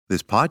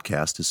This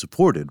podcast is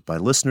supported by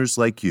listeners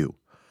like you.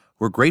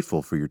 We're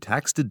grateful for your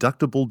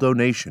tax-deductible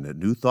donation at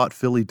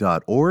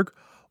newthoughtphilly.org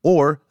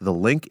or the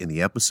link in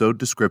the episode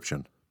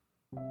description.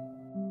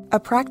 A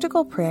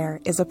practical prayer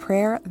is a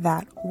prayer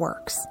that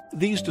works.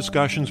 These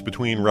discussions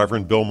between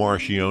Reverend Bill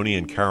Marcioni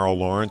and Carol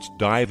Lawrence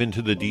dive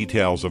into the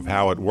details of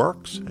how it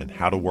works and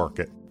how to work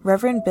it.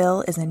 Reverend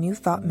Bill is a New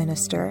Thought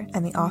minister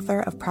and the author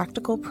of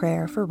Practical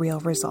Prayer for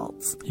Real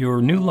Results.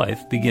 Your new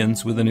life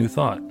begins with a new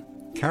thought.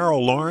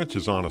 Carol Lawrence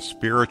is on a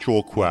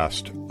spiritual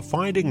quest,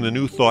 finding the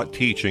New Thought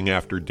teaching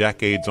after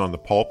decades on the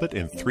pulpit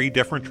in 3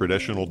 different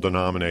traditional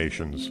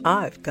denominations.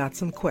 I've got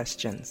some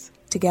questions.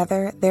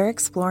 Together, they're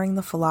exploring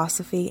the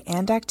philosophy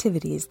and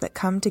activities that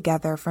come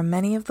together from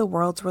many of the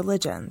world's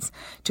religions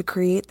to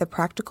create the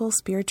practical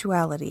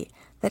spirituality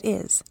that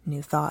is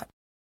New Thought.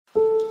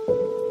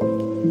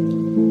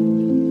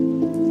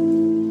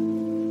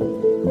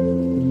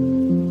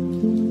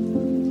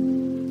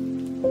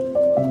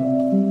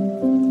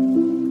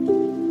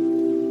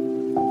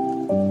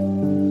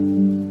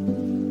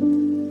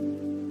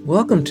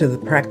 Welcome to the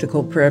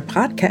Practical Prayer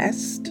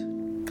Podcast.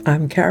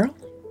 I'm Carol,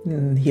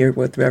 and here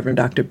with Reverend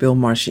Dr. Bill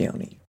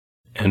Marcioni.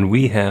 And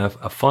we have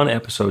a fun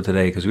episode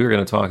today because we are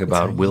going to talk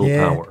about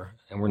willpower.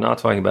 And we're not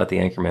talking about the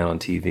anchorman on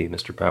TV,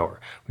 Mr.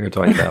 Power. We are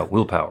talking about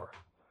willpower.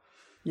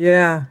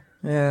 Yeah.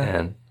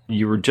 And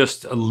you were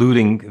just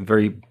alluding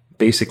very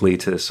basically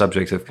to the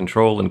subject of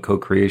control and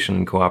co-creation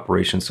and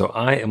cooperation. So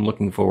I am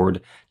looking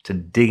forward to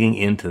digging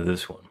into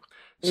this one.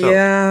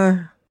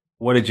 So,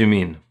 what did you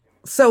mean?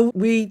 So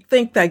we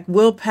think that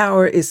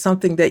willpower is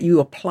something that you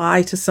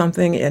apply to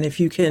something, and if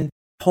you can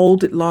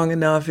hold it long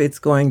enough, it's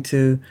going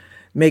to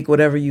make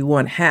whatever you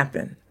want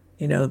happen.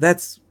 You know,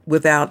 that's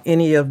without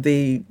any of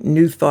the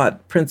New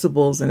Thought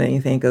principles and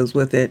anything goes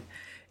with it.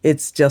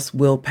 It's just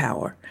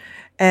willpower.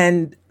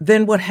 And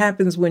then what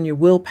happens when your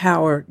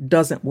willpower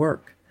doesn't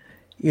work?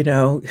 You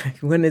know,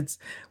 when it's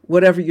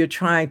whatever you're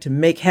trying to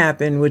make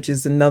happen, which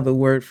is another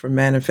word for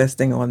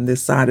manifesting on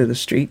this side of the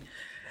street.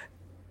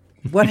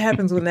 What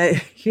happens when that,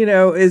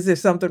 is there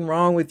something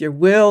wrong with your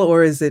will,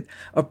 or is it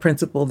a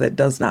principle that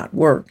does not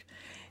work?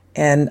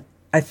 And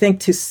I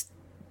think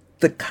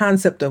the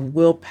concept of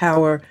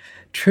willpower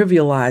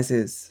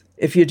trivializes.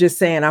 If you're just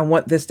saying, I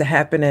want this to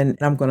happen and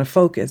I'm going to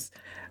focus,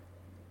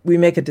 we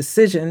make a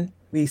decision,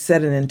 we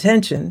set an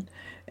intention,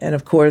 and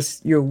of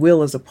course, your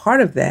will is a part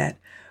of that.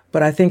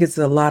 But I think it's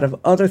a lot of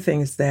other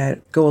things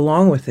that go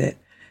along with it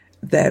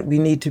that we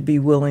need to be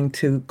willing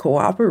to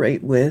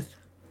cooperate with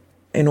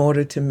in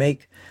order to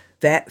make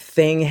that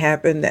thing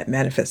happen, that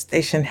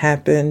manifestation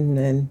happen.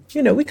 And,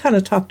 we kind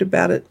of talked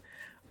about it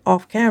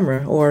off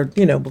camera or,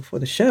 before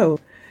the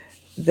show,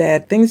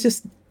 that things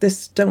just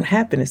don't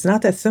happen. It's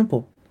not that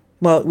simple.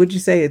 Well, would you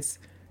say it's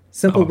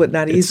simple but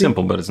not easy? It's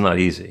simple, but it's not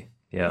easy.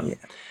 Yeah.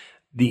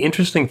 The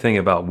interesting thing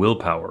about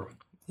willpower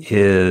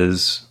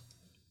is,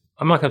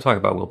 I'm not going to talk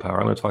about willpower.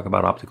 I'm going to talk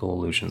about optical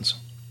illusions.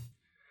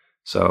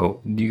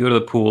 So you go to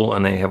the pool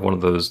and they have one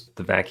of those,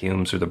 the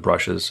vacuums or the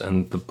brushes,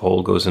 and the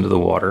pole goes into the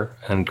water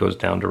and goes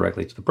down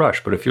directly to the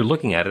brush. But if you're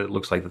looking at it, it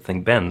looks like the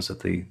thing bends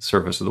at the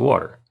surface of the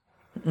water.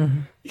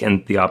 Mm-hmm.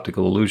 And the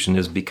optical illusion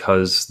is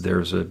because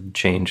there's a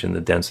change in the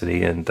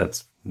density and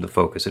that's the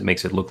focus. It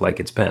makes it look like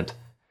it's bent.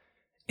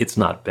 It's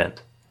not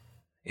bent.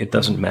 It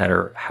doesn't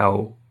matter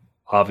how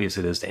obvious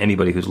it is to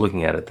anybody who's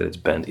looking at it that it's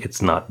bent.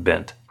 It's not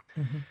bent.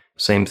 Mm-hmm.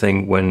 Same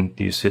thing when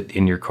you sit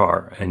in your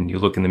car and you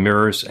look in the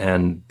mirrors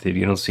and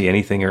you don't see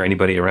anything or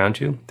anybody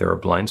around you. There are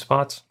blind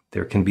spots.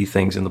 There can be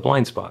things in the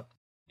blind spot.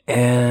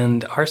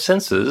 And our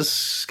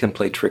senses can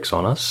play tricks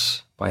on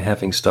us by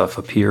having stuff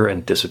appear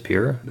and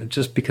disappear,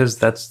 just because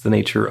that's the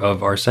nature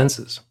of our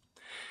senses.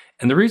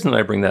 And the reason that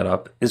I bring that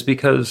up is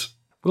because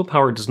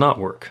willpower does not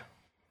work.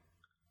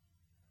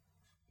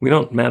 We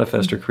don't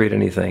manifest or create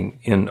anything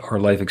in our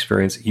life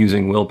experience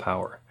using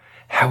willpower.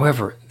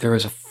 However, there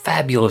is a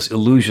fabulous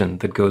illusion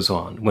that goes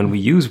on when we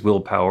use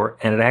willpower,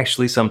 and it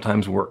actually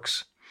sometimes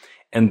works.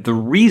 And the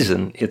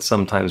reason it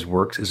sometimes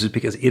works is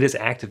because it is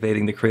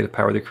activating the creative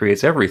power that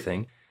creates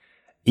everything,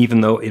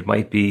 even though it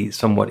might be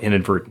somewhat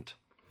inadvertent.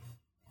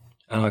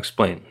 And I'll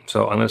explain.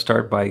 So I'm going to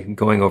start by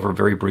going over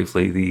very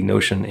briefly the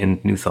notion in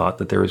New Thought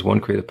that there is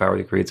one creative power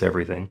that creates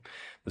everything.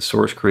 The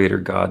source, creator,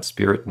 God,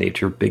 spirit,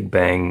 nature, Big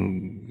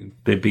Bang,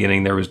 the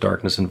beginning, there was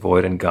darkness and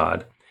void and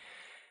God.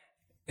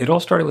 It all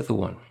started with the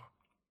one.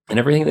 And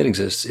everything that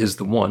exists is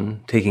the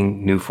one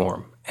taking new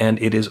form.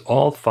 And it is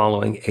all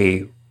following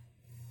a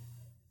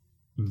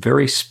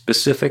very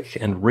specific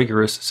and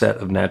rigorous set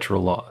of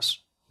natural laws.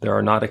 There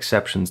are not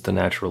exceptions to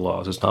natural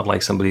laws. It's not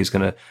like somebody's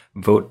going to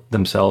vote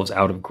themselves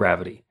out of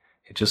gravity.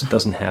 It just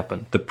doesn't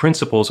happen. The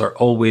principles are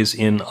always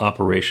in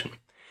operation.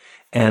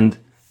 And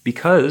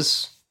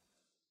because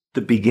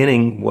the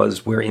beginning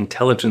was where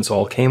intelligence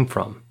all came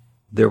from,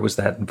 there was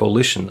that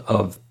volition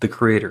of the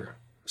creator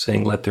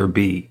saying, let there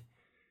be.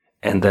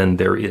 And then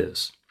there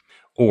is.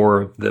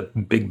 Or the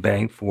Big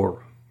Bang,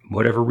 for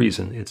whatever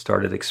reason, it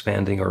started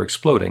expanding or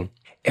exploding.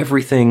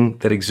 Everything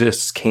that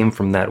exists came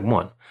from that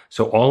one.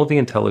 So all of the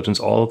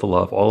intelligence, all of the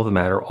love, all of the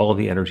matter, all of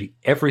the energy,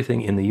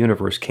 everything in the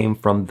universe came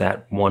from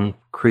that one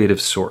creative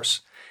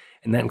source.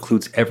 And that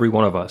includes every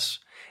one of us.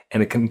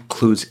 And it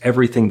includes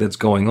everything that's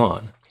going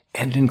on.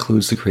 And it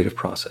includes the creative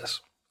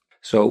process.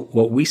 So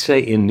what we say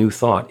in New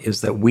Thought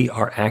is that we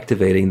are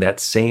activating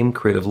that same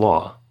creative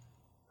law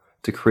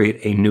to create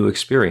a new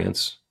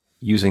experience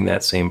using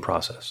that same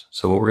process.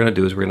 So what we're going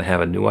to do is we're going to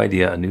have a new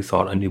idea, a new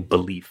thought, a new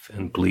belief.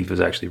 And belief is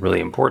actually really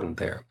important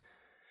there.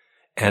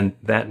 And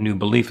that new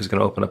belief is going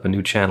to open up a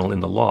new channel in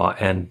the law,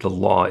 and the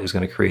law is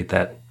going to create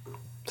that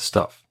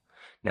stuff.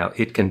 Now,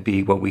 it can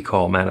be what we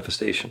call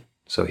manifestation.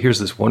 So here's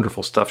this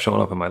wonderful stuff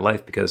showing up in my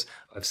life because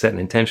I've set an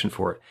intention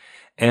for it.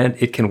 And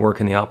it can work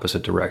in the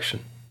opposite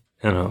direction.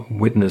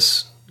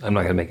 Witness, I'm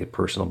not going to make it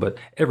personal, but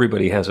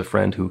everybody has a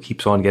friend who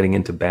keeps on getting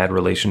into bad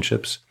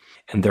relationships,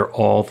 and they're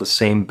all the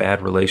same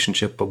bad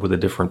relationship, but with a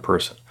different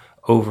person,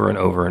 over and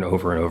over and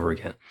over and over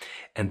again.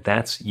 And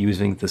that's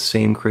using the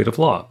same creative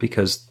law,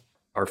 because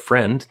our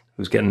friend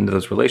who's getting into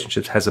those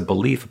relationships has a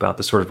belief about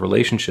the sort of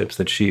relationships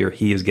that she or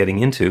he is getting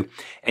into,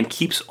 and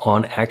keeps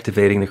on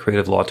activating the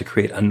creative law to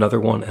create another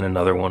one and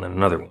another one and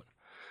another one.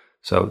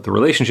 So the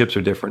relationships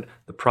are different.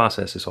 The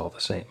process is all the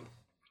same.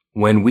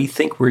 When we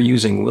think we're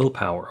using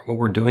willpower, what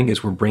we're doing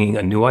is we're bringing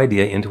a new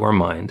idea into our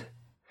mind.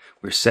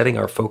 We're setting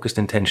our focused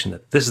intention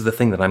that this is the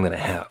thing that I'm going to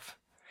have.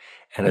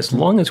 And as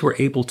long as we're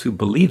able to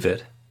believe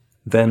it,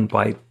 then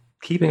by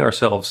keeping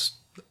ourselves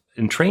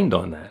entrained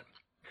on that,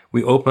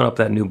 we open up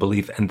that new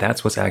belief, and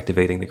that's what's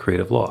activating the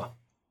creative law.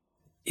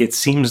 It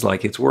seems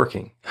like it's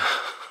working.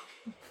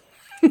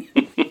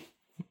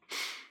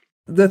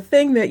 The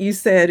thing that you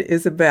said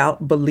is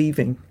about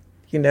believing.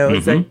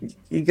 Is that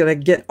you're going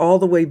to get all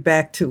the way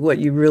back to what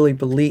you really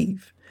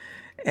believe.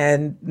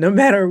 And no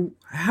matter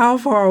how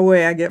far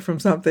away I get from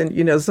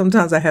something,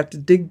 sometimes I have to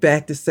dig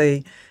back to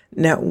say,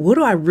 now, what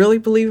do I really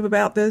believe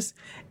about this?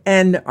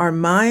 And our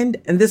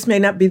mind, and this may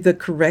not be the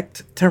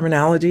correct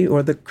terminology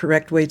or the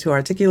correct way to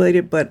articulate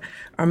it, but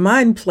our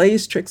mind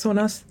plays tricks on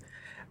us.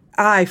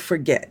 I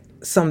forget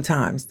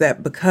sometimes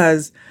that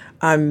because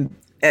I'm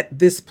at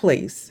this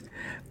place,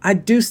 I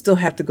do still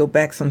have to go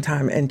back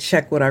sometime and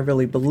check what I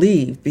really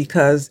believe,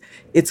 because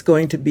it's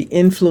going to be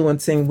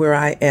influencing where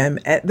I am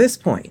at this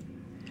point.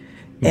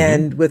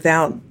 And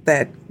without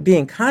that,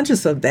 being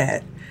conscious of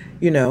that,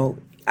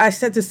 I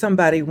said to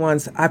somebody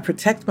once, I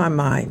protect my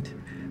mind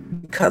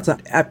because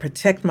I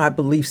protect my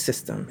belief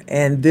system.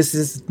 And this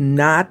is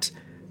not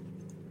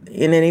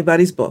in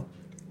anybody's book.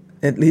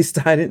 At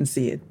least I didn't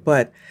see it.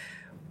 But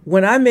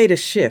when I made a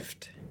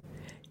shift,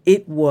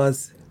 it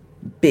was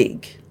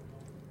big.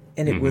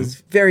 And it was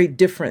very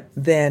different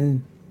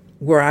than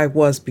where I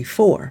was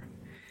before.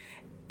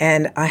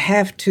 And I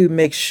have to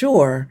make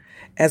sure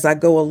as I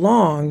go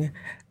along,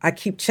 I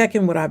keep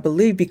checking what I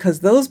believe, because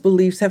those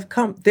beliefs have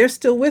come, they're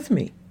still with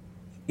me.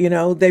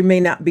 They may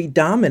not be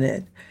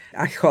dominant.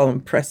 I call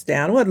them pressed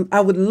down. I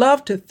would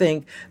love to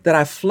think that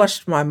I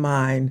flushed my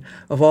mind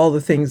of all the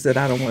things that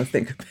I don't want to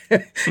think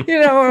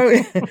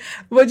about.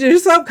 But your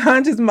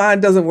subconscious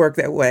mind doesn't work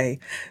that way.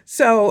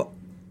 So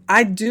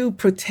I do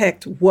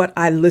protect what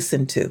I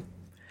listen to.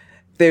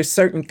 There's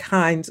certain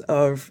kinds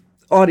of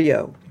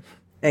audio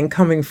and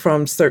coming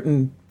from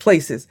certain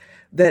places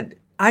that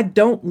I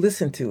don't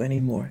listen to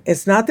anymore.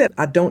 It's not that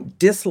I don't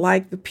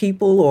dislike the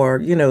people or,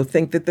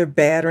 think that they're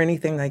bad or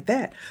anything like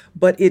that,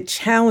 but it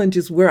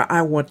challenges where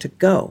I want to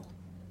go.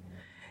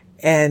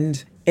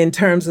 And in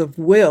terms of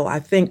will, I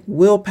think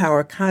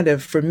willpower kind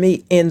of, for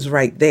me, ends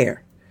right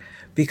there,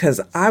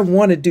 because I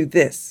want to do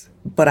this,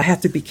 but I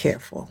have to be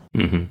careful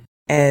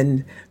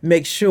and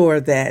make sure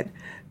that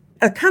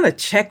I kind of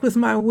check with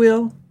my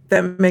will.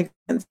 That makes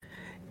sense.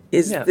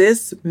 Is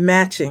this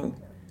matching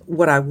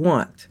what I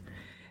want?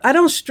 I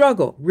don't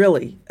struggle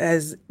really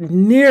as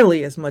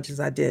nearly as much as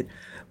I did,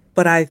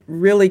 but I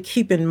really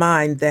keep in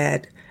mind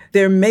that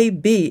there may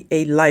be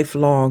a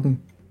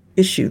lifelong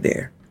issue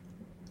there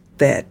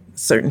that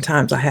certain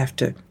times I have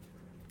to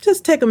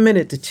just take a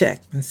minute to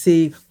check and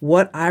see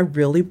what I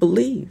really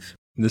believe.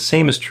 The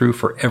same is true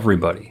for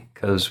everybody,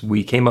 because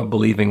we came up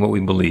believing what we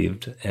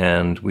believed,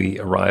 and we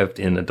arrived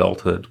in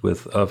adulthood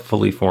with a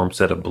fully formed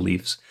set of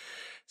beliefs,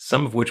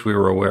 some of which we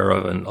were aware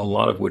of and a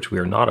lot of which we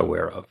are not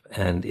aware of.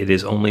 And it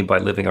is only by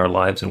living our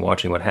lives and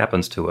watching what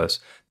happens to us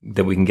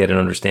that we can get an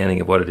understanding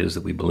of what it is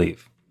that we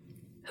believe.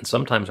 And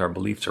sometimes our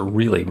beliefs are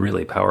really,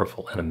 really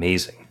powerful and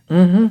amazing.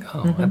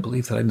 I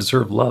believe that I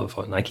deserve love,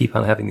 and I keep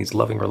on having these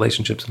loving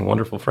relationships and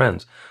wonderful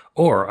friends.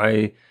 Or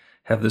I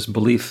have this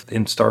belief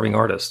in starving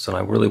artists, and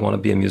I really want to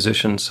be a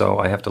musician, so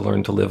I have to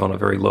learn to live on a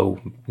very low,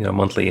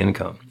 monthly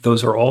income.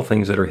 Those are all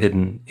things that are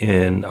hidden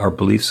in our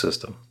belief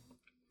system.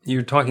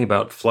 You're talking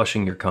about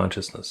flushing your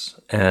consciousness,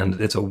 and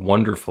it's a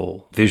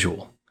wonderful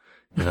visual.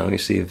 You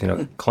see,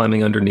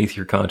 climbing underneath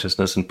your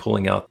consciousness and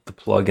pulling out the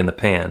plug in the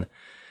pan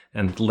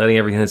and letting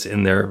everything that's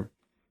in there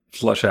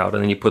flush out,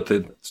 and then you put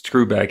the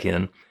screw back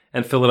in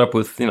and fill it up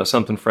with,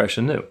 something fresh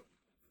and new.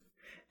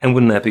 And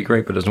wouldn't that be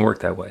great? But it doesn't work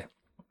that way.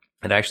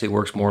 It actually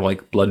works more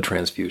like blood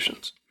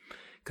transfusions,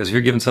 Because if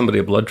you're giving somebody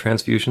a blood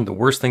transfusion, the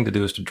worst thing to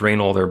do is to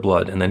drain all their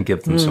blood and then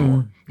give them some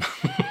more.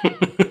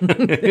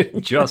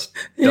 It just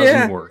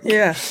doesn't work.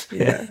 Yeah.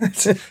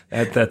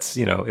 That's,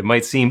 it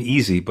might seem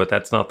easy, but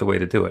that's not the way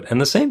to do it.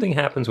 And the same thing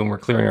happens when we're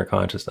clearing our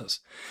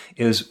consciousness,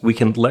 is we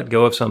can let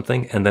go of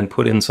something and then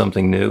put in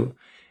something new,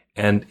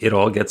 and it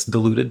all gets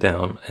diluted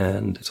down.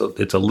 And so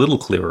it's a little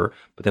clearer,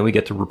 but then we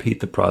get to repeat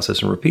the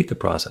process.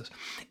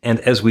 And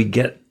as we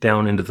get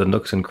down into the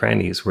nooks and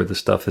crannies where the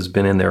stuff has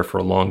been in there for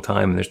a long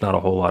time and there's not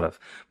a whole lot of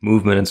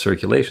movement and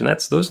circulation,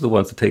 those are the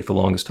ones that take the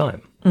longest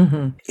time.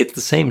 Mm-hmm. It's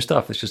the same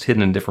stuff. It's just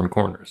hidden in different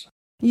corners.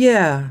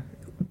 Yeah.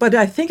 But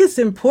I think it's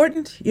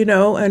important,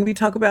 and we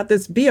talk about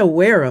this, be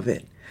aware of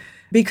it,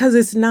 because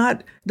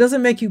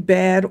doesn't make you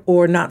bad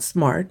or not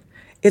smart.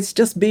 It's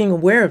just being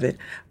aware of it.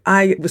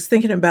 I was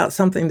thinking about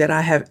something that I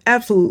have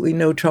absolutely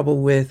no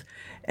trouble with,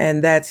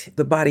 and that's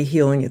the body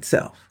healing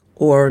itself,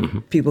 or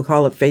people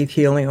call it faith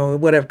healing, or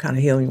whatever kind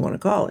of healing you want to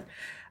call it.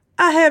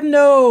 I have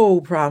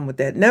no problem with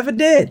that. Never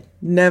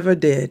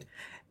did.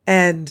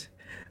 And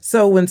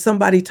so when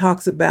somebody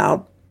talks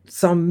about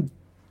some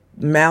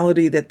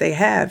malady that they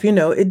have,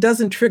 it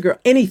doesn't trigger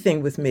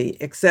anything with me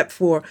except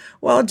for,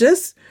 well,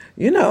 just,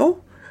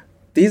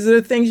 these are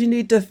the things you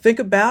need to think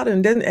about,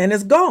 and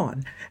it's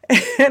gone.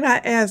 And I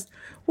asked,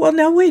 well,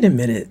 now, wait a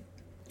minute,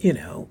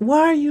 why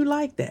are you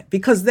like that?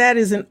 Because that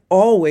isn't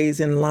always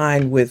in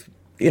line with,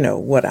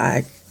 what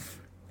I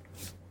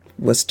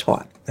was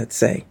taught, let's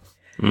say.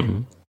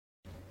 Mm-hmm.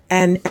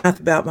 And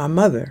about my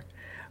mother.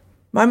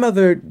 My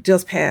mother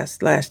just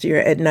passed last year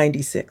at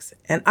 96.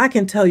 And I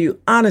can tell you,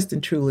 honest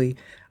and truly,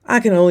 I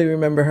can only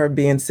remember her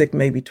being sick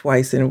maybe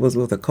twice, and it was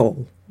with a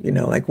cold,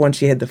 like once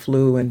she had the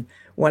flu and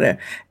whatever.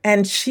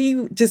 And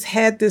she just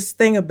had this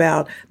thing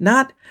about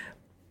not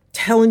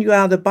telling you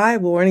out of the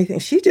Bible or anything.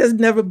 She just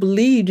never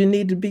believed you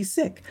need to be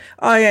sick.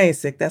 Oh, you ain't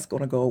sick. That's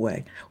going to go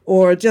away.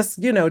 Or just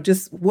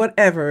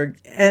whatever.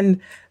 And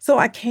so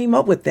I came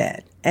up with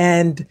that.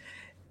 And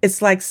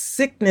it's like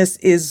sickness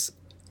is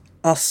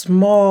a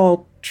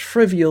small,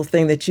 trivial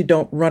thing that you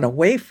don't run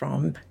away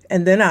from.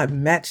 And then I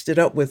matched it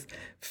up with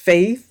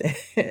faith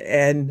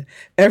and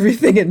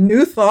everything in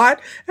New Thought.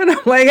 And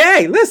I'm like,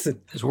 hey, listen.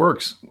 This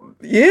works.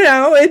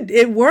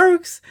 It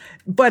works,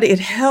 but it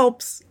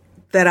helps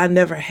that I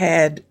never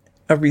had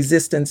a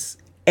resistance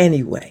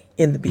anyway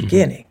in the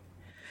beginning.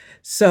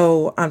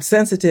 So I'm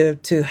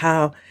sensitive to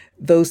how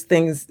those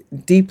things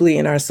deeply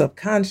in our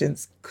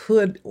subconscious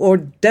could, or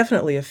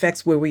definitely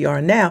affects where we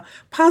are now,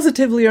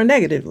 positively or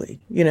negatively.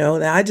 Now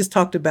I just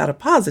talked about a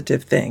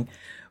positive thing,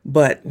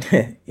 but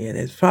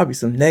there's probably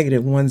some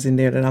negative ones in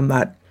there that I'm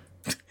not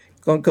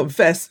going to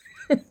confess.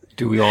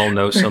 Do we all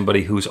know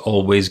somebody who's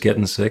always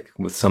getting sick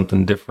with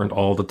something different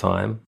all the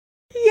time?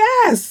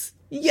 Yes.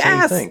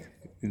 Same thing.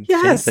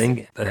 Yes. Same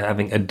thing,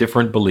 having a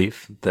different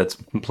belief that's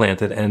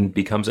implanted and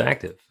becomes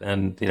active.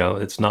 And,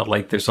 it's not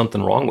like there's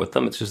something wrong with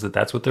them. It's just that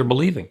that's what they're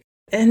believing.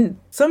 And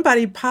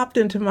somebody popped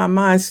into my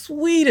mind,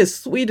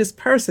 sweetest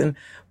person.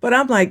 But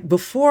I'm like,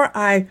 before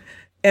I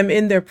am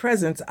in their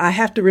presence, I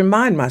have to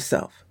remind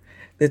myself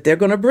that they're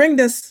going to bring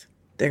this.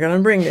 They're going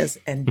to bring this.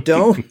 And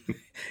don't,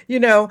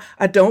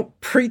 I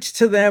don't preach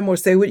to them or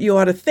say what you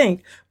ought to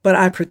think, but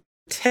I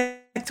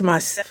protect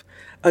myself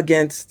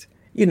against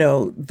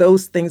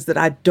those things that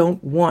I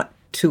don't want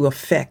to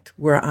affect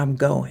where I'm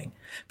going.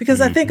 Because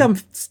I think I'm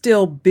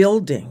still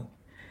building,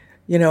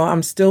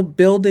 I'm still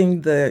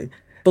building the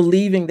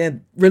believing that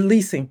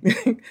releasing.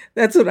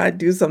 That's what I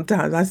do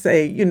sometimes. I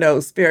say,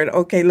 Spirit,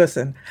 okay,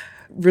 listen,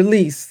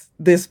 release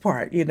this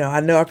part. I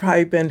know I've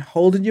probably been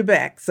holding you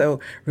back. So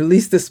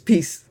release this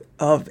piece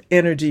of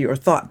energy or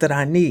thought that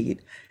I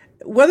need.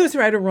 Whether it's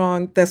right or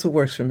wrong, that's what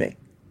works for me.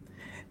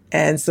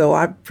 And so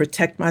I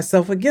protect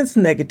myself against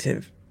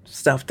negative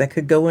stuff that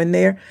could go in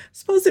there.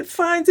 Suppose it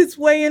finds its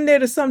way in there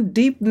to some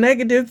deep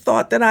negative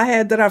thought that I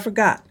had that I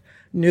forgot.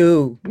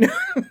 No.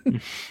 I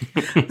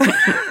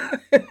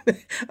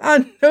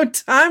have no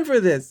time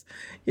for this,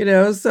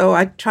 so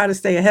I try to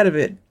stay ahead of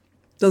it.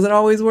 Does it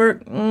always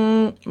work?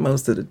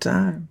 Most of the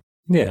time.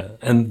 Yeah.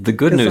 And the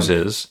good news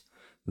is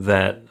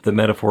that the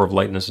metaphor of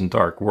lightness and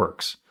dark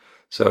works.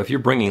 So if you're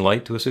bringing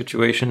light to a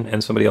situation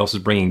and somebody else is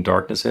bringing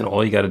darkness in,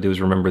 all you got to do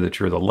is remember that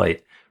you're the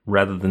light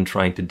rather than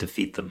trying to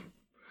defeat them.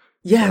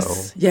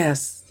 Yes.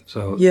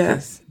 So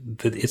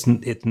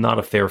it's not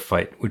a fair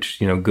fight, which,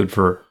 good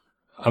for,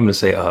 I'm going to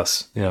say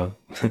us,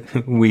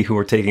 we who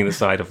are taking the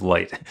side of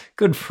light.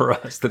 Good for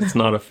us that it's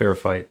not a fair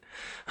fight.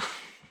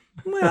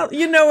 Well,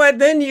 you know what?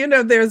 Then,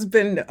 there's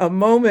been a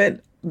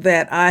moment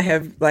that I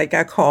have, like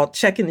I call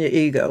checking your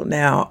ego.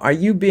 Now, are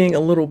you being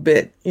a little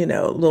bit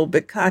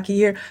cocky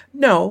here?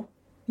 No,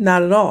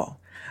 not at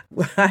all.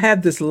 I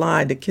have this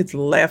line that kids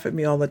laugh at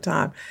me all the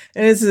time.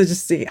 And this is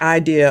just the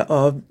idea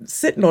of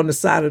sitting on the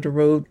side of the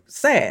road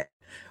sad,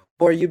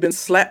 or you've been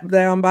slapped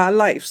down by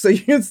life. So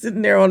you're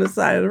sitting there on the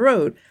side of the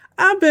road.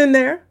 I've been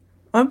there.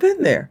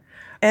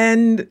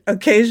 And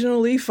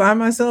occasionally find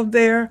myself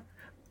there.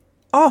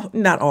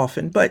 Not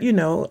often, but,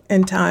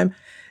 in time.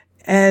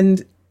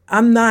 And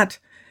I'm not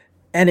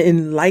an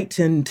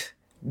enlightened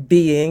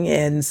being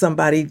and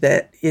somebody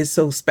that is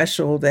so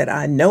special that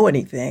I know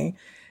anything.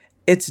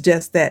 It's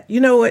just that, you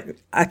know what,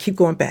 I keep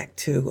going back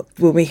to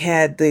when we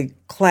had the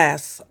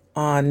class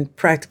on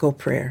practical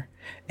prayer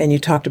and you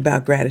talked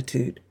about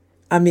gratitude.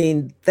 I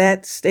mean,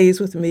 that stays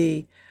with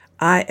me.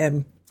 I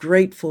am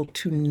grateful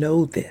to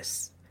know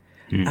this.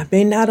 I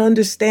may not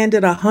understand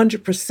it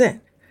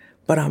 100%,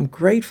 but I'm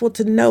grateful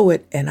to know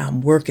it and I'm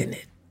working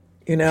it,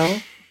 you know?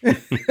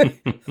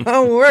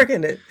 I'm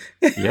working it.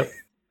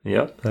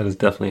 Yep, that is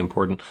definitely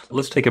important.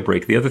 Let's take a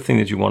break. The other thing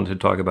that you wanted to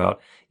talk about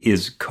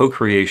is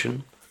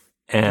co-creation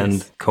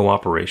and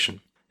cooperation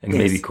and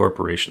maybe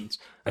corporations.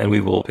 And we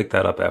will pick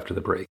that up after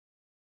the break.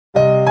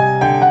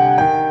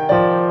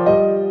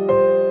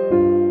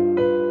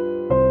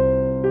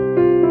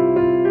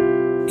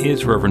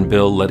 It's Reverend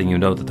Bill letting you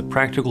know that the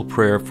Practical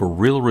Prayer for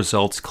Real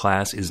Results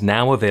class is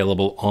now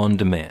available on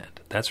demand.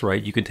 That's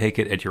right, you can take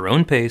it at your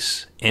own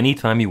pace,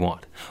 anytime you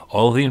want.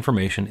 All of the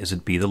information is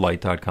at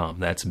BeTheLight.com.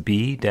 That's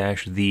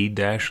b-the-light.com.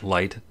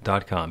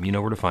 You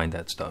know where to find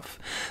that stuff.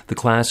 The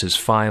class is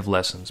 5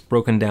 lessons,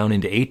 broken down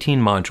into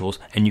 18 modules,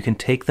 and you can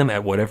take them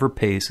at whatever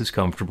pace is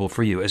comfortable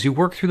for you. As you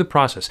work through the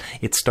process,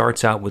 it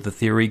starts out with the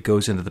theory,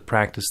 goes into the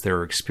practice, there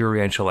are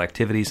experiential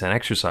activities and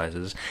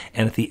exercises,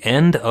 and at the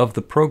end of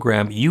the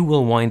program, you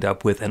will wind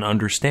up with an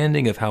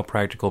understanding of how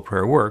practical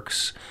prayer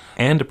works,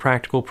 and a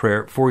practical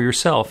prayer for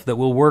yourself that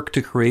will work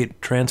to create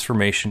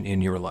transformation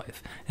in your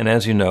life. And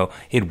as you know,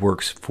 it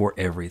works for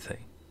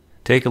everything.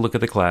 Take a look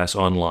at the class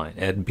online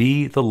at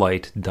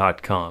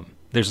BeTheLight.com.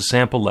 There's a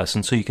sample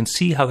lesson so you can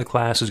see how the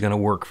class is going to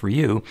work for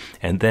you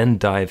and then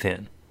dive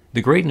in.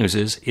 The great news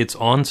is it's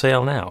on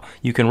sale now.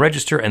 You can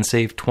register and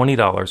save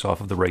 $20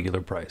 off of the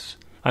regular price.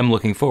 I'm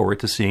looking forward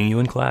to seeing you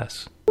in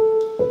class.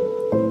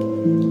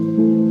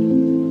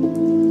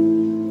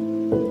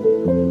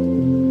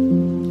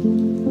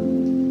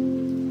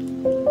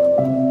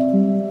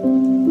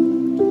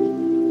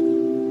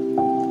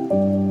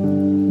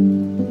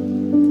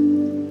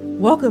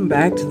 Welcome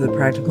back to the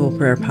Practical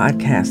Prayer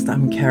Podcast.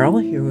 I'm Carol,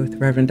 here with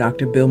Reverend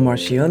Dr. Bill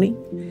Marcioni.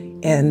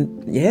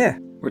 And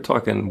we're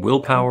talking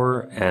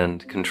willpower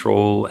and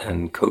control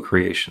and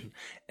co-creation.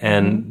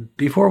 And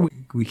before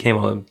we came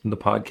on the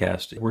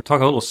podcast, we're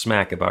talking a little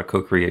smack about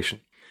co-creation.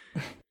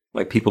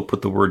 Like people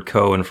put the word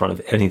co in front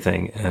of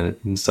anything and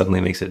it suddenly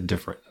makes it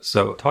different.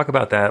 So talk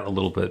about that a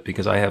little bit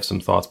because I have some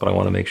thoughts, but I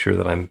want to make sure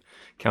that I'm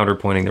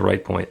counterpointing the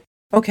right point.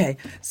 Okay,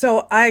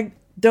 so I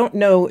don't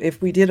know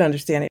if we did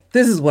understand it.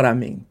 This is what I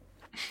mean.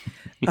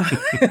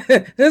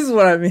 This is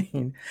what I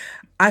mean.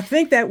 I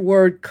think that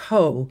word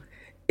co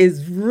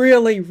is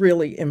really,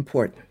 really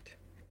important.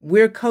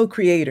 We're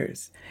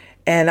co-creators.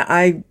 And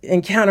I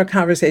encounter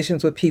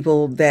conversations with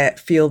people that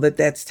feel that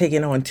that's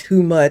taking on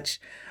too much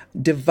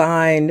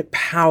divine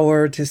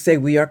power to say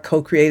we are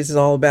co-creators, it's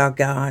all about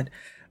God.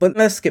 But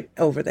let's skip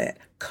over that.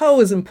 Co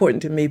is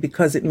important to me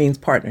because it means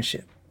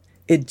partnership.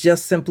 It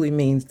just simply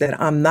means that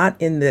I'm not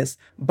in this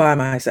by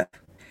myself.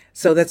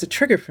 So that's a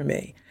trigger for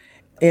me.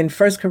 In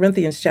 1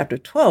 Corinthians chapter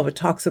 12, it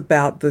talks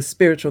about the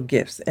spiritual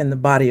gifts and the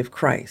body of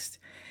Christ.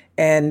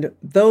 And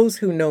those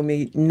who know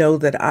me know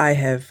that I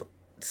have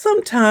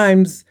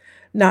sometimes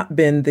not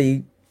been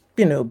the,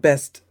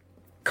 best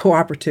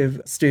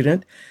cooperative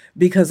student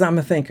because I'm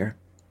a thinker.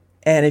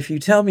 And if you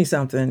tell me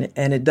something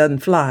and it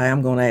doesn't fly,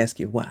 I'm going to ask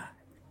you why.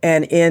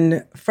 And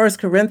in 1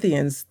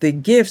 Corinthians, the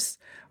gifts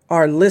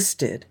are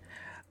listed,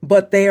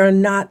 but they are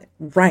not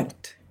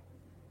ranked.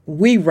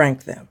 We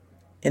rank them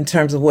in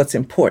terms of what's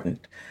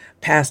important.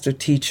 Pastor,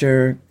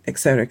 teacher, et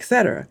cetera, et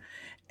cetera.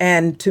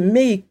 And to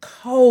me,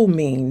 co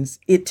means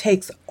it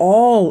takes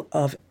all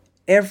of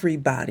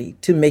everybody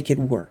to make it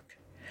work.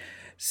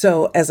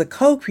 So as a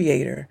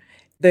co-creator,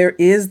 there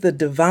is the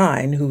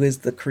divine who is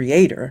the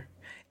creator,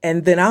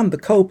 and then I'm the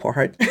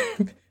co-part.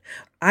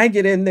 I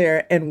get in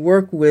there and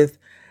work with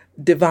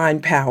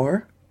divine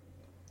power,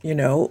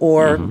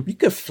 or you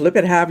could flip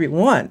it however you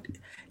want.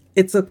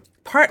 It's a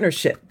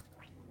partnership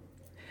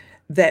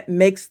that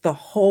makes the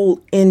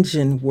whole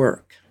engine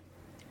work.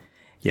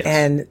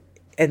 Yes.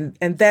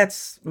 And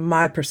that's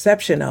my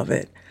perception of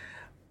it.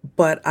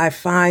 But I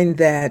find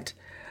that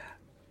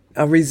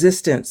a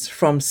resistance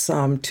from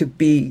some to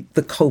be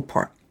the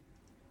co-part.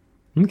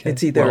 Okay.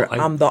 It's either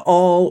I'm the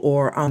all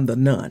or I'm the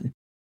none.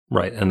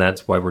 Right. And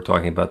that's why we're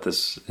talking about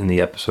this in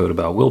the episode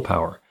about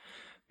willpower.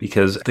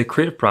 Because the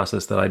creative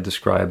process that I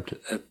described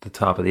at the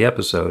top of the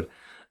episode,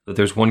 that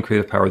there's one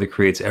creative power that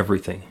creates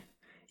everything.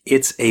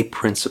 It's a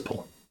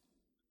principle.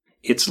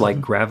 It's like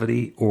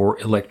gravity or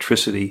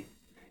electricity.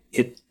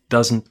 It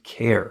doesn't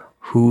care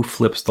who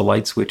flips the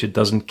light switch. It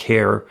doesn't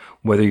care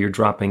whether you're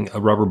dropping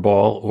a rubber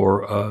ball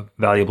or a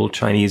valuable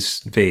Chinese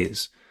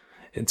vase.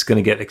 It's going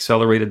to get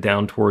accelerated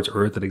down towards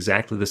Earth at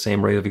exactly the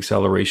same rate of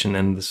acceleration,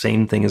 and the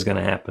same thing is going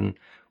to happen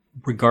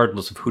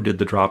regardless of who did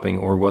the dropping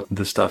or what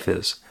the stuff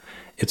is.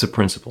 It's a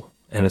principle,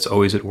 and it's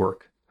always at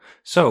work.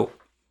 So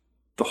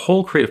the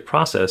whole creative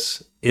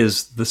process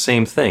is the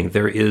same thing.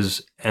 There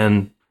is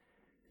an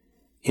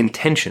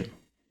intention.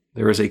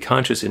 There is a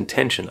conscious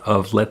intention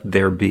of let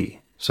there be.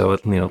 So,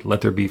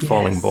 let there be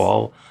falling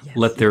ball,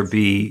 let there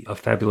be a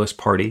fabulous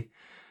party,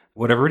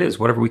 whatever it is,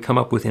 whatever we come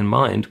up with in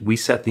mind, we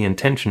set the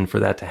intention for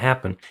that to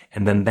happen.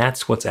 And then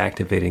that's what's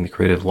activating the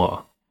creative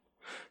law.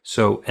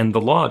 So, and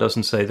the law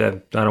doesn't say that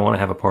I don't want to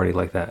have a party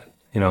like that.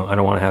 I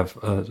don't want to have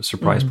a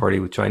surprise party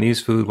with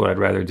Chinese food. What I'd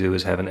rather do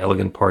is have an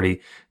elegant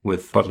party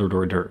with butlered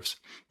hors d'oeuvres.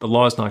 The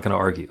law is not going to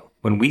argue.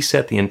 When we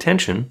set the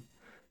intention,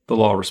 the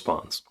law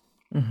responds.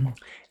 Mm-hmm.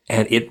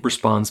 And it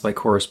responds by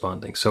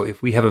corresponding. So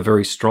if we have a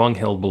very strong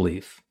held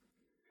belief,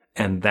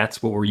 and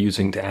that's what we're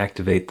using to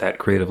activate that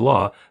creative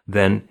law,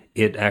 then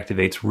it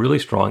activates really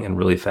strong and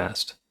really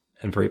fast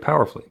and very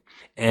powerfully.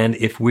 And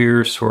if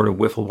we're sort of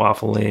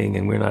wiffle-waffling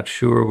and we're not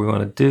sure what we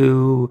want to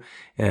do,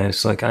 and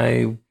it's like,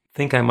 I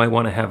think I might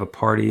want to have a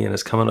party and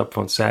it's coming up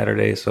on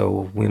Saturday,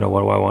 so what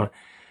do I want?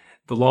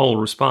 The law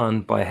will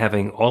respond by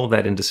having all of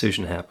that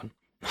indecision happen.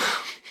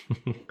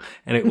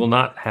 And it will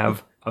not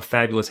have a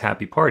fabulous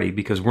happy party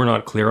because we're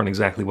not clear on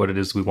exactly what it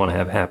is we want to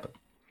have happen.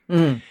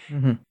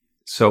 Mm-hmm.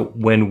 So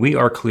when we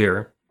are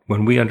clear,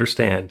 when we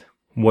understand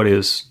what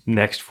is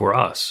next for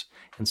us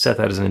and set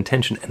that as an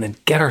intention and then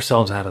get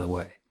ourselves out of the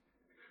way,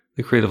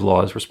 the creative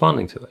law is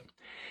responding to it.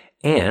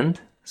 And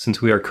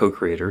since we are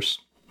co-creators,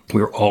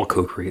 we're all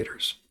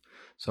co-creators.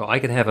 So I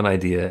can have an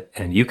idea,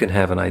 and you can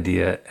have an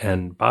idea,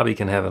 and Bobby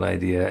can have an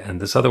idea,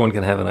 and this other one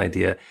can have an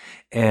idea,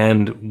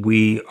 and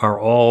we are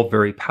all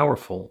very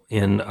powerful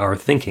in our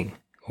thinking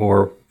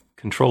or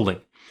controlling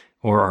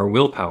or our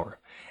willpower.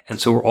 And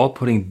so we're all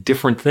putting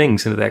different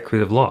things into that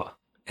creative law.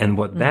 And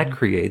what that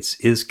creates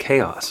is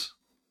chaos,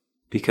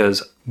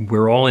 because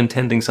we're all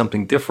intending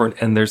something different,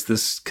 and there's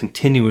this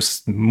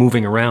continuous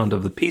moving around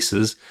of the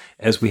pieces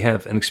as we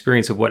have an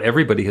experience of what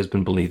everybody has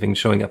been believing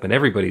showing up in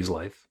everybody's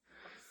life.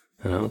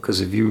 Because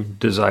if you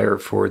desire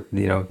for,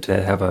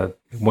 to have a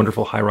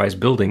wonderful high-rise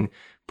building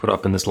put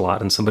up in this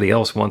lot and somebody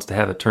else wants to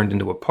have it turned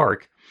into a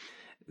park,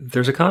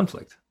 there's a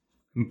conflict.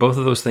 Both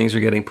of those things are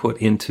getting put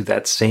into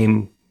that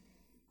same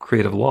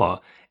creative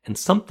law, and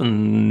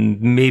something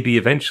maybe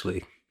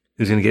eventually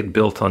is going to get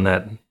built on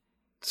that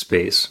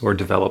space or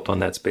developed on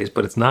that space,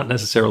 but it's not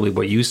necessarily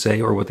what you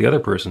say or what the other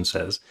person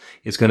says.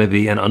 It's going to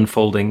be an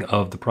unfolding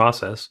of the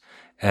process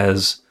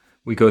as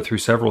we go through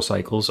several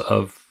cycles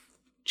of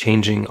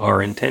changing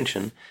our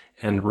intention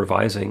and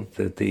revising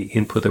the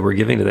input that we're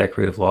giving to that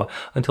creative law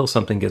until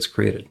something gets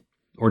created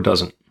or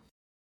doesn't.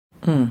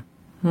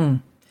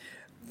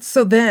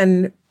 So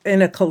then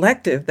in a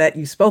collective that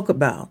you spoke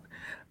about,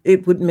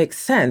 it would make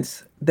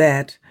sense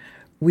that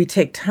we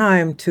take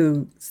time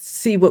to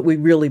see what we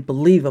really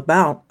believe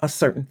about a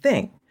certain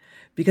thing.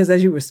 Because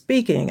as you were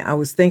speaking, I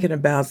was thinking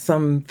about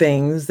some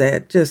things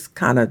that just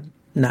kind of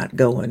not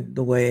going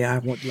the way I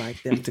would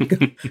like them to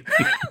go.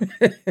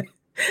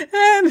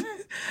 And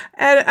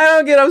I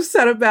don't get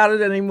upset about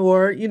it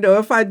anymore.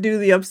 If I do,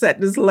 the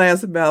upsetness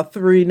lasts about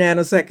 3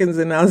 nanoseconds,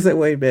 and I'll say,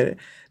 wait a minute.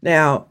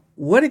 Now,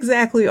 what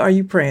exactly are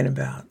you praying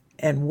about?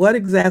 And what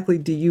exactly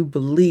do you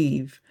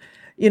believe?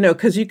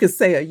 Because you could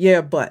say a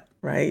yeah, but,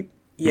 right?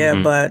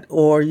 Yeah, but,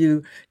 or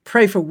you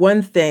pray for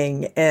one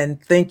thing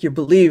and think you're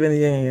believing,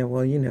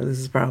 this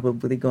is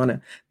probably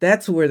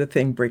that's where the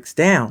thing breaks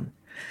down.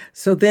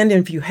 So then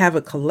if you have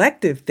a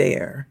collective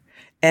there,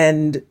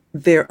 and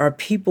there are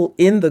people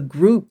in the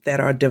group that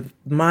are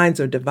minds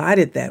are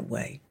divided that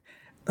way,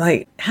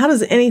 like, how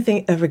does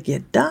anything ever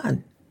get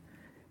done?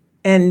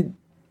 And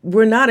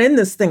we're not in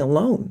this thing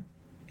alone.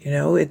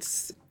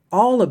 It's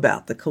all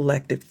about the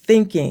collective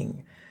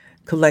thinking,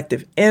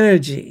 collective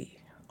energy,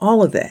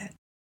 all of that.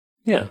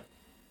 Yeah.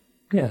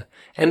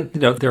 And,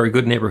 there are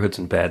good neighborhoods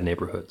and bad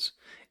neighborhoods.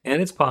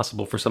 And it's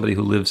possible for somebody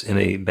who lives in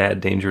a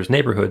bad, dangerous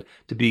neighborhood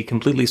to be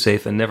completely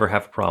safe and never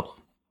have a problem.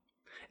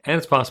 And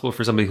it's possible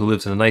for somebody who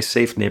lives in a nice,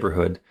 safe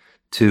neighborhood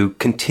to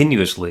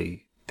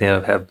continuously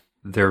have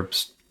their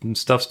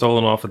stuff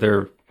stolen off of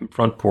their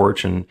front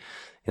porch and,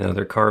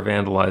 their car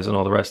vandalized and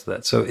all the rest of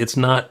that. So it's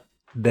not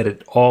that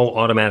it all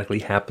automatically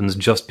happens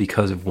just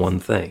because of one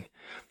thing.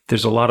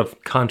 There's a lot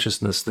of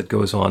consciousness that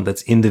goes on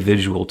that's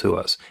individual to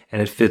us,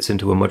 and it fits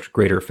into a much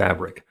greater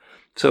fabric.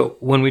 So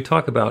when we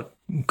talk about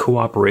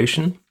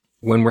cooperation,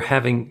 when we're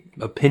having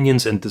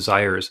opinions and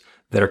desires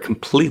that are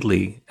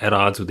completely at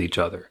odds with each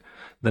other,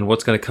 then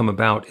what's going to come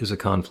about is a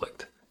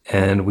conflict.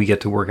 And we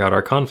get to work out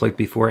our conflict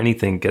before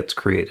anything gets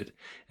created.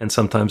 And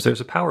sometimes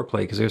there's a power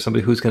play because there's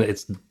somebody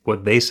it's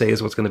what they say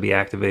is what's going to be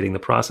activating the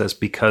process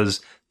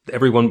because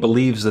everyone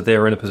believes that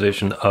they're in a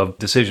position of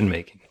decision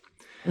making.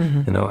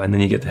 And then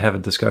you get to have a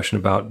discussion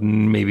about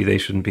maybe they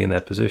shouldn't be in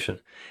that position.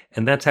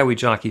 And that's how we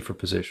jockey for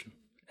position.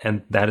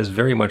 And that is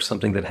very much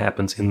something that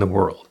happens in the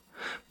world.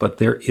 But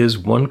there is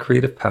one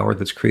creative power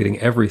that's creating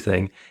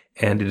everything,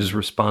 and it is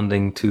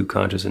responding to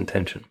conscious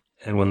intention.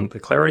 And when the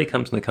clarity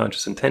comes in the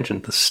conscious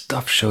intention, the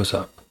stuff shows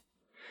up.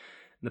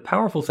 The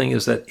powerful thing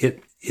is that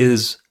it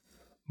is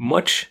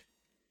much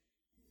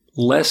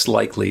less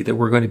likely that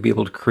we're going to be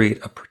able to create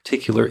a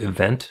particular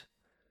event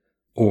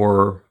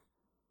or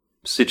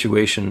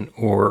situation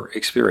or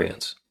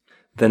experience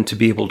than to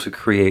be able to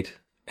create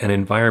an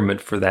environment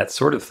for that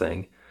sort of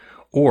thing,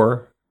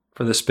 or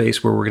for the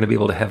space where we're going to be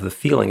able to have the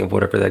feeling of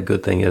whatever that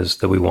good thing is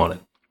that we wanted.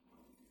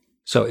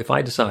 So if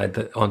I decide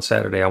that on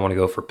Saturday I want to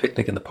go for a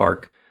picnic in the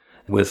park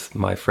with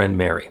my friend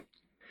Mary,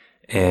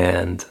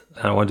 and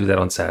I want to do that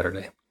on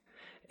Saturday,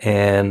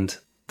 and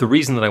the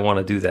reason that I want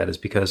to do that is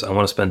because I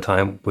want to spend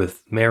time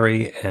with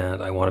Mary,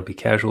 and I want to be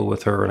casual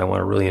with her, and I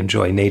want to really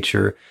enjoy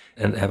nature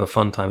and have a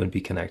fun time and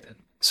be connected.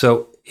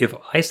 So if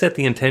I set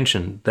the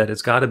intention that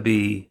it's got to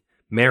be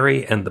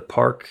Mary and the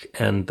park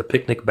and the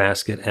picnic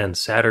basket and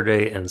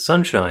Saturday and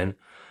sunshine,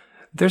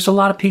 there's a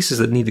lot of pieces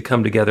that need to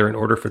come together in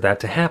order for that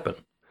to happen.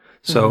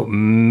 So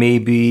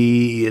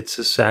maybe it's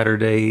a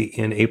Saturday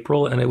in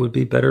April and it would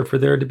be better for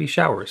there to be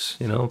showers,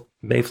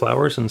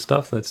 Mayflowers and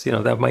stuff. That's,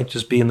 that might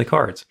just be in the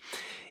cards.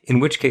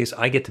 In which case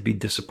I get to be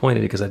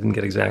disappointed because I didn't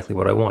get exactly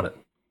what I wanted.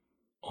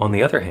 On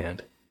the other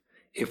hand,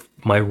 if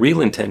my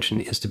real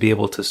intention is to be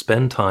able to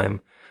spend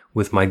time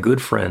with my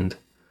good friend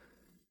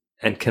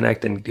and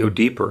connect and go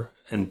deeper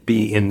and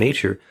be in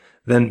nature,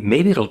 then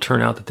maybe it'll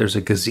turn out that there's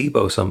a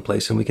gazebo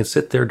someplace and we can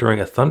sit there during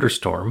a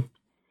thunderstorm,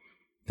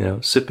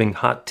 sipping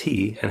hot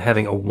tea and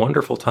having a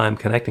wonderful time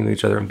connecting with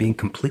each other and being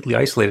completely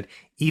isolated,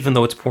 even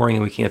though it's pouring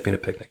and we can't be in a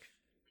picnic.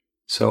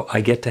 So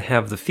I get to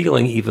have the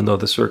feeling, even though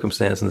the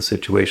circumstance and the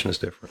situation is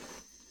different.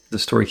 The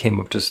story came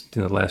up just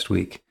last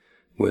week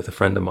with a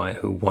friend of mine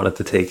who wanted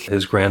to take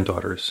his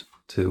granddaughters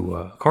to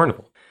a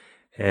carnival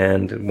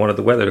and wanted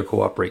the weather to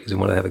cooperate because he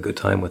wanted to have a good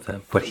time with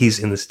them. But he's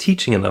in this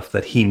teaching enough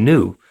that he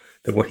knew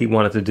that what he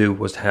wanted to do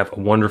was to have a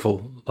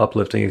wonderful,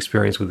 uplifting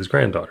experience with his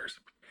granddaughters.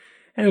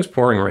 And it was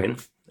pouring rain.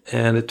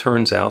 And it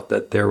turns out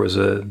that there was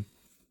a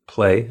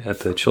play at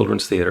the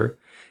Children's Theater,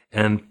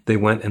 and they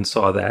went and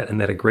saw that and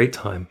had a great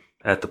time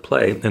at the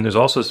play. And there's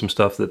also some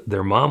stuff that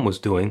their mom was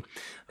doing,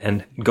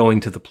 and going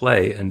to the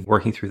play and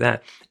working through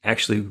that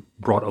actually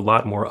brought a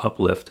lot more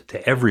uplift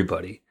to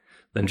everybody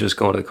than just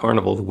going to the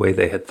carnival the way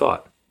they had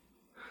thought.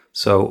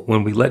 So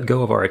when we let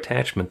go of our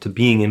attachment to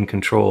being in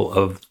control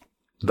of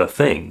the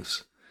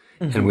things,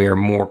 and we are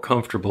more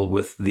comfortable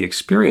with the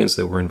experience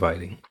that we're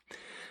inviting,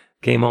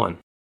 game on.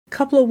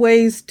 Couple of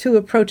ways to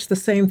approach the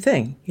same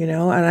thing, and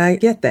I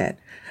get that.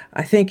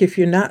 I think if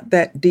you're not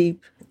that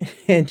deep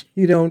and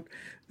you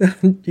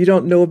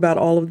don't know about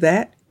all of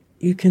that,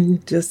 you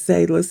can just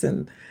say,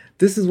 listen,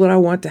 this is what I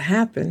want to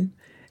happen,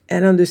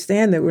 and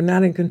understand that we're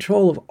not in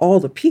control of all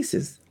the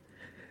pieces.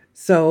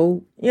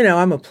 So,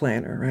 I'm a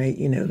planner, right?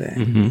 You know that.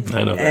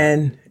 I know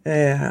that.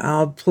 And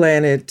I'll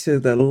plan it to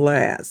the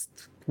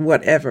last,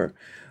 whatever.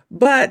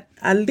 But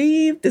I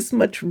leave this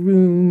much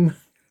room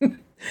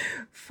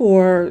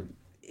for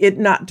it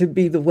not to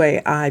be the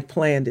way I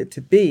planned it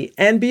to be,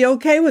 and be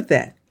okay with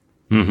that.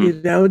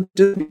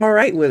 Just be all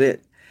right with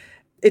it.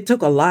 It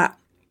took a lot,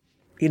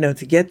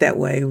 to get that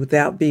way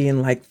without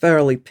being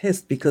thoroughly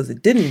pissed because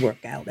it didn't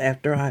work out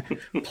after I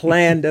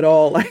planned it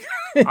all.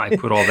 I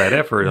put all that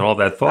effort and all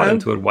that thought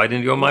into it. Why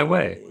didn't it go my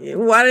way?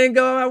 Why didn't it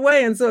go my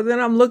way? And so then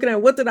I'm looking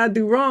at, what did I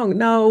do wrong?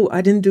 No, I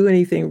didn't do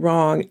anything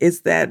wrong. It's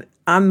that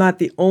I'm not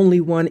the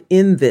only one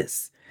in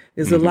this.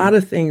 There's a lot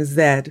of things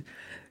that,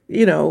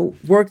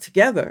 work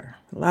together,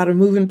 a lot of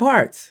moving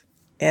parts.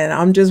 And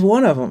I'm just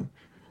one of them.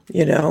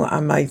 I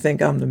might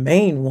think I'm the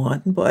main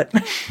one, but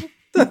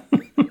I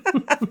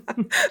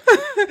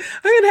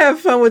can have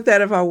fun with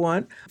that if I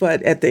want.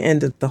 But at the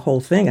end of the whole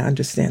thing, I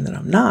understand that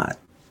I'm not.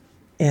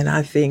 And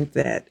I think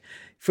that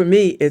for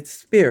me, it's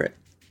spirit.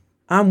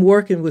 I'm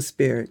working with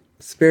spirit.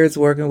 Spirit's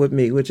working with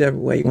me, whichever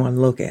way you want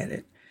to look at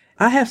it.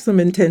 I have some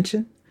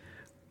intention,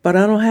 but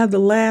I don't have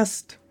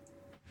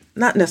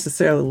not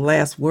necessarily the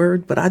last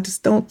word, but I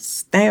just don't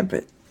stamp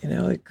it.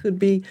 It could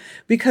be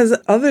because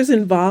others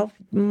involved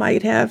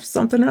might have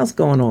something else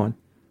going on.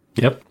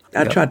 Yep.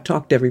 I try to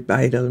talk to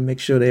everybody to make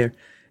sure they're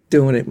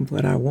doing it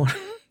what I want.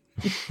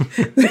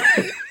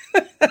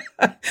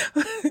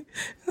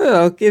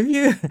 Look, if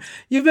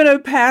you've been a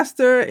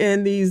pastor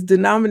in these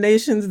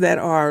denominations that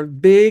are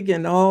big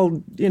and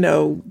all,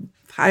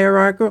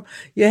 hierarchical,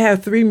 you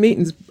have 3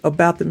 meetings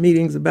about the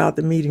meetings, about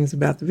the meetings,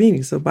 about the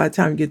meetings. So by the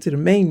time you get to the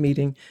main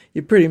meeting,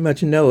 you pretty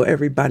much know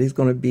everybody's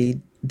going to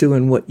be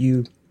doing what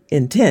you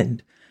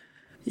intend.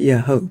 You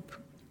hope.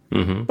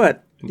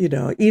 But,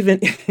 even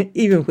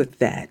with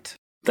that.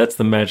 That's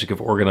the magic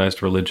of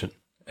organized religion.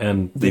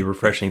 And the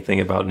refreshing thing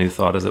about New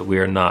Thought is that we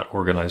are not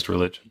organized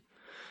religion.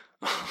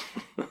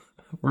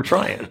 We're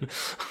trying.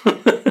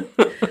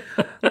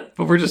 But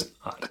we're just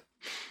not.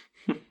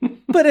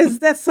 But is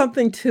that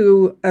something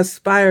to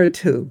aspire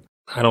to?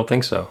 I don't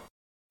think so.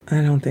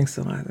 I don't think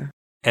so either.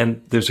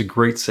 And there's a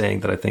great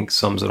saying that I think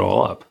sums it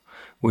all up,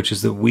 which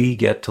is that we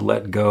get to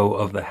let go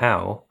of the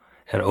how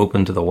and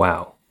open to the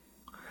wow.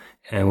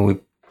 And when we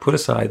put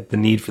aside the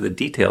need for the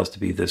details to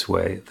be this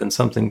way, then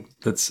something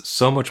that's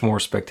so much more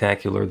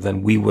spectacular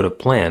than we would have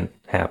planned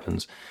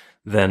happens,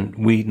 then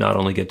we not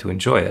only get to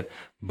enjoy it,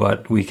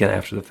 but we can,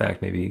 after the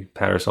fact, maybe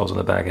pat ourselves on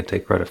the back and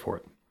take credit for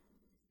it.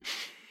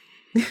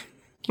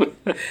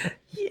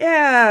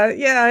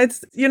 Yeah.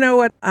 It's,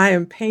 what? I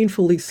am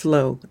painfully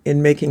slow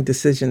in making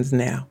decisions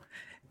now.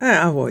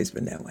 I've always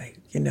been that way.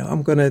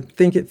 I'm going to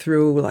think it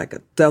through like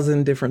a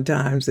dozen different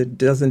times, a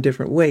dozen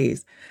different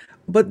ways.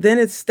 But then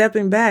it's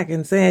stepping back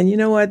and saying, you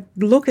know what,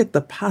 look at the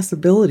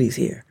possibilities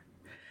here.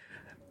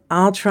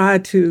 I'll try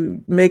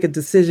to make a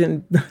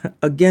decision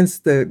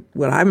against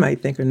what I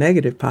might think are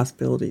negative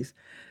possibilities.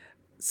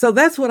 So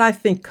that's what I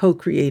think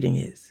co-creating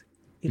is.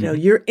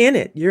 You're in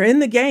it. You're in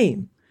the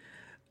game.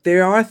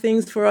 There are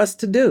things for us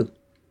to do,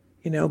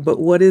 but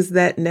what is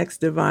that next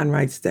divine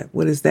right step?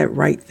 What is that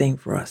right thing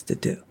for us to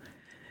do?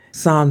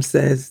 Psalm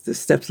says the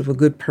steps of a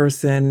good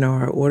person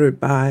are ordered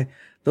by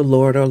the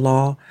Lord or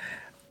law.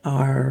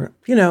 Are,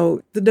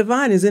 the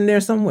divine is in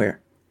there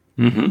somewhere.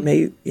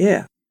 Mm-hmm.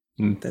 Yeah.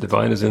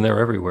 Divine is in there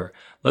everywhere.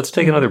 Let's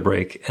take another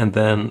break and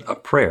then a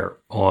prayer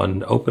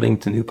on opening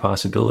to new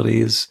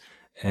possibilities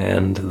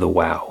and the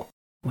wow.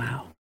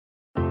 Wow.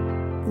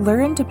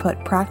 Learn to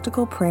put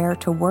practical prayer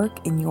to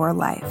work in your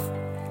life.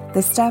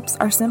 The steps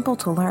are simple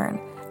to learn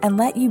and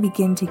let you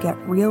begin to get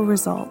real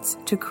results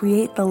to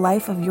create the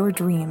life of your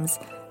dreams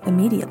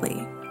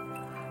immediately.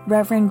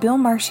 Reverend Bill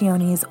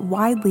Marcioni's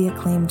widely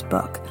acclaimed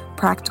book,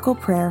 Practical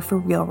Prayer for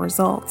Real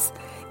Results,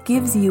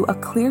 gives you a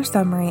clear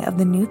summary of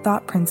the New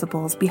Thought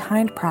principles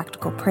behind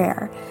practical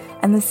prayer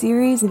and the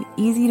series of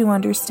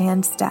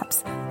easy-to-understand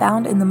steps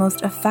found in the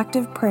most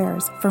effective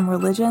prayers from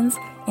religions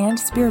and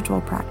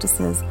spiritual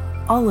practices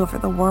all over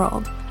the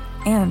world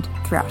and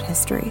throughout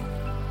history.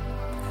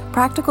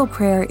 Practical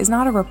prayer is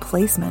not a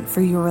replacement for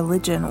your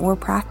religion or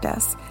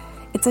practice.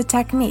 It's a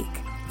technique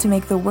to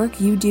make the work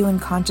you do in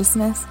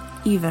consciousness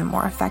even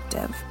more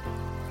effective.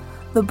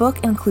 The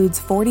book includes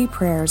 40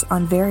 prayers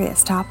on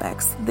various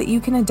topics that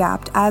you can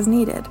adapt as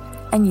needed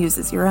and use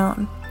as your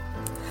own.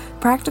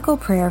 Practical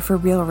Prayer for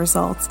Real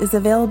Results is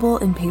available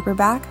in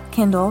paperback,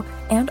 Kindle,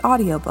 and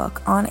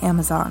audiobook on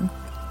Amazon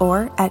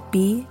or at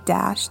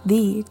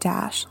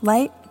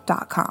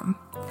b-the-light.com.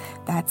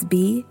 That's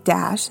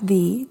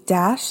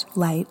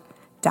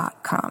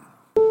b-the-light.com.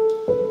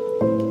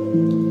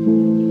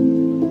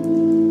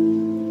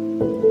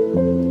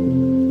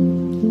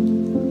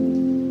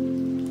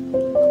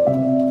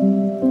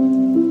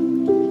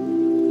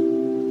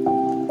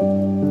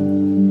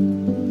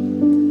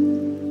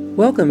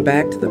 Welcome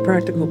back to the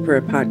Practical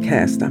Prayer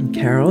Podcast. I'm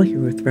Carol, here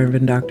with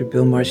Reverend Dr.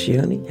 Bill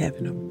Marcioni,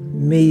 having a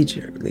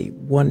majorly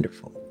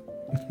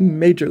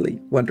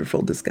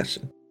wonderful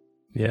discussion.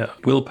 Yeah,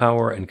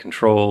 willpower and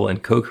control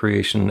and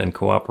co-creation and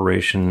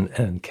cooperation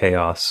and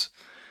chaos.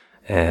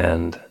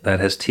 And that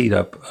has teed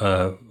up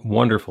a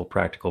wonderful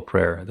practical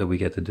prayer that we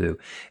get to do.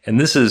 And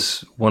this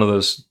is one of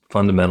those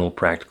fundamental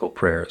practical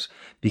prayers,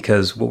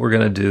 because what we're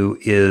going to do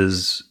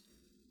is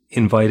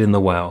invite in the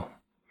wow.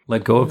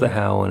 Let go of the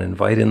how and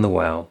invite in the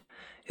wow.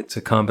 It's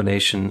a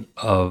combination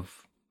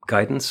of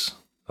guidance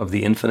of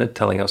the infinite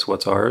telling us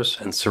what's ours,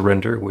 and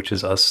surrender, which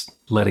is us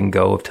letting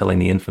go of telling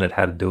the infinite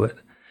how to do it.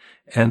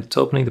 And it's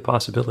opening to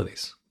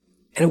possibilities.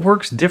 And it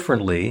works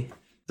differently.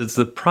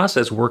 The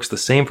process works the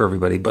same for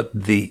everybody, but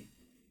the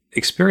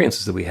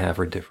experiences that we have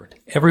are different.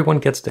 Everyone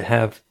gets to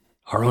have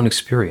our own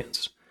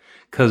experience.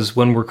 Because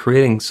when we're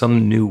creating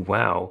some new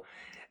wow,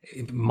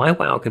 my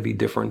wow could be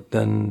different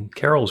than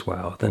Carol's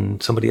wow, than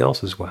somebody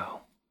else's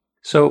wow.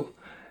 So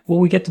what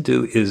we get to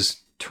do is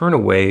turn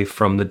away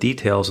from the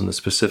details and the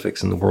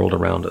specifics in the world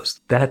around us.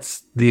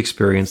 That's the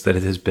experience that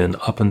it has been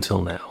up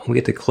until now. We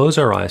get to close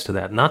our eyes to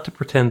that, not to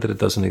pretend that it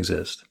doesn't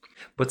exist,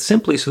 but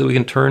simply so that we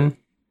can turn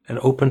and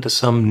open to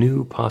some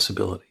new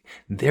possibility.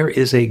 There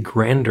is a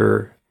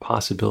grander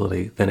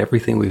possibility than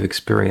everything we've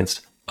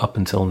experienced up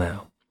until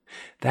now.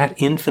 That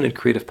infinite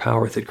creative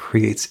power that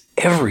creates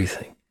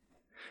everything,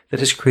 that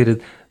has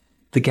created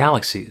the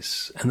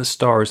galaxies and the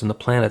stars and the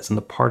planets and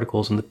the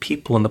particles and the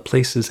people and the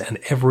places and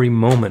every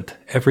moment,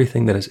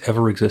 everything that has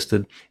ever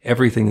existed,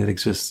 everything that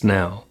exists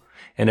now,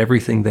 and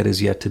everything that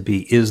is yet to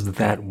be is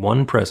that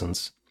one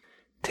presence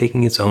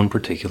taking its own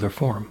particular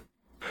form.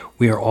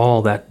 We are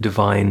all that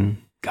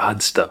divine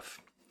God stuff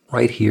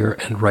right here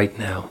and right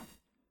now.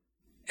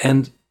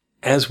 And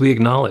as we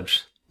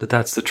acknowledge that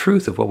that's the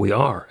truth of what we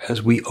are,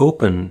 as we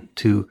open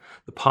to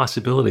the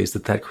possibilities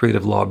that that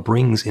creative law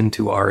brings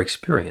into our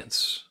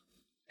experience,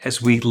 as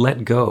we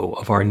let go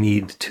of our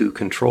need to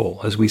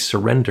control, as we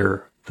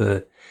surrender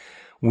the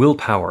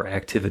willpower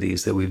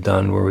activities that we've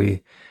done where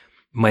we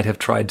might have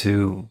tried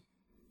to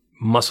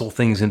muscle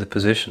things into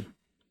position,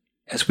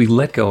 as we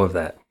let go of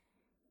that,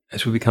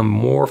 as we become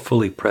more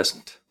fully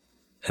present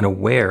and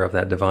aware of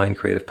that divine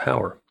creative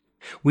power,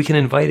 we can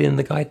invite in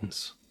the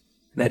guidance,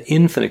 that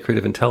infinite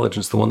creative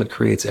intelligence, the one that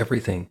creates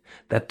everything,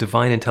 that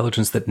divine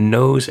intelligence that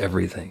knows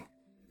everything,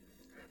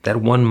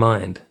 that one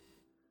mind,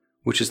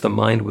 which is the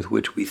mind with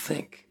which we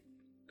think.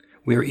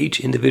 We are each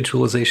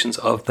individualizations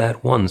of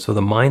that one. So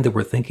the mind that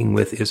we're thinking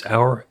with is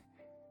our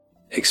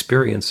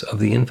experience of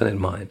the infinite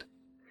mind.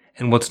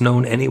 And what's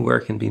known anywhere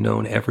can be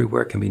known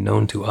everywhere, can be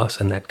known to us,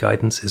 and that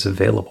guidance is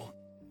available.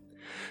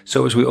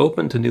 So as we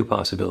open to new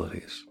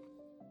possibilities,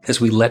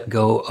 as we let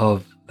go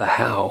of the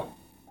how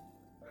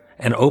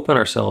and open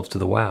ourselves to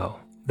the wow,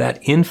 that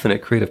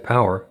infinite creative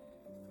power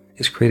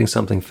is creating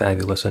something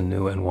fabulous and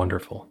new and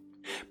wonderful,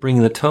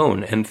 bringing the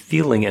tone and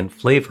feeling and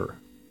flavor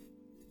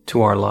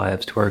to our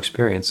lives, to our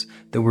experience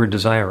that we're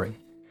desiring.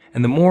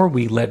 And the more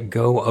we let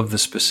go of the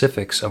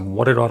specifics of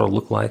what it ought to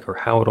look like or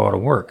how it ought to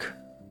work,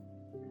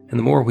 and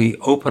the more we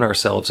open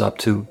ourselves up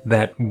to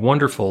that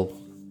wonderful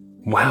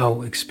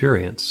wow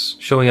experience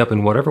showing up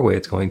in whatever way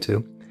it's going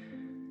to,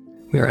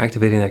 we are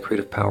activating that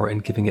creative power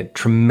and giving it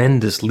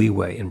tremendous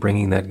leeway in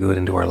bringing that good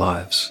into our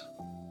lives.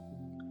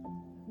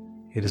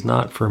 It is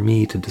not for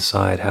me to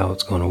decide how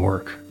it's going to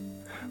work,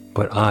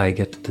 but I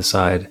get to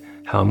decide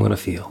how I'm going to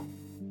feel,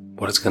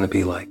 what it's going to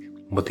be like,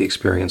 what the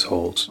experience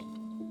holds.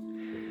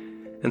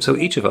 And so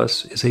each of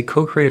us is a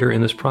co-creator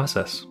in this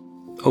process,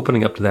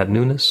 opening up to that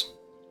newness,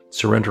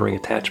 surrendering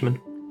attachment,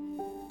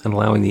 and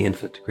allowing the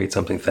infinite to create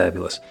something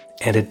fabulous.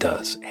 And it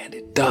does. And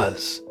it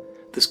does.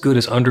 This good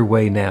is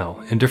underway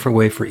now, in a different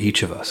way for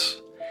each of us.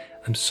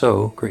 I'm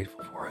so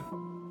grateful for it.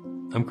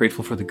 I'm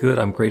grateful for the good.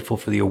 I'm grateful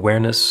for the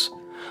awareness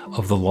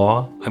of the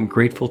law. I'm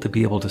grateful to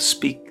be able to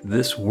speak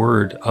this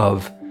word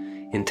of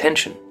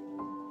intention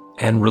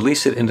and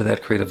release it into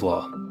that creative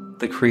law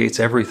that creates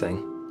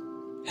everything,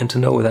 and to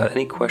know without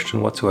any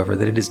question whatsoever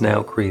that it is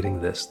now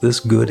creating this. This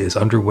good is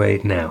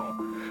underway now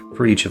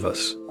for each of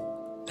us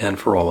and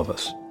for all of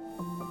us.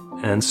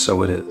 And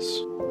so it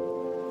is.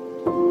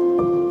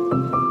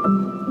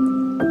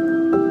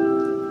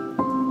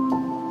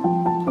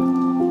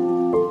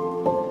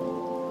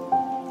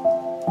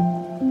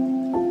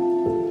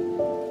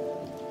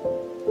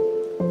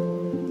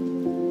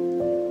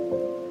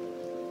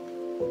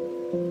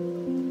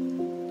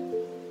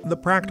 The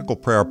Practical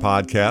Prayer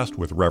Podcast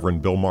with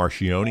Reverend Bill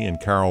Marcioni and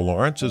Carol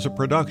Lawrence is a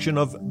production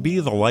of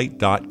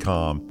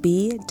BeTheLight.com.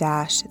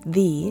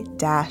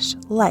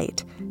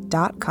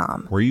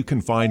 be-the-light.com, where you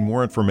can find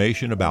more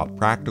information about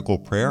practical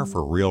prayer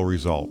for real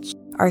results.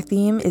 Our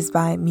theme is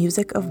by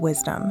Music of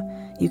Wisdom.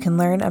 You can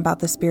learn about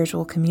the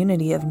spiritual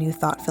community of New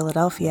Thought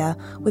Philadelphia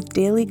with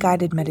daily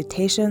guided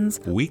meditations,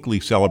 Weekly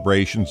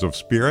celebrations of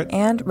spirit,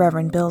 and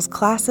Reverend Bill's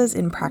classes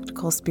in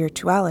practical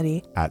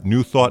spirituality at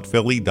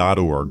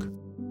newthoughtphilly.org.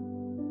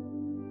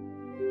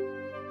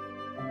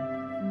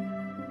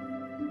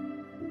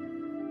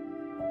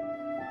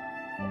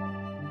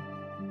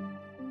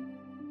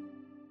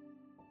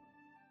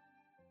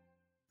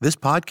 This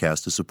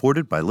podcast is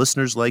supported by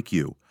listeners like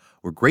you.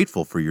 We're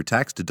grateful for your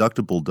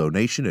tax-deductible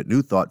donation at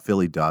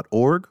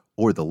newthoughtphilly.org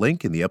or the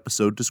link in the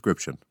episode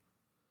description.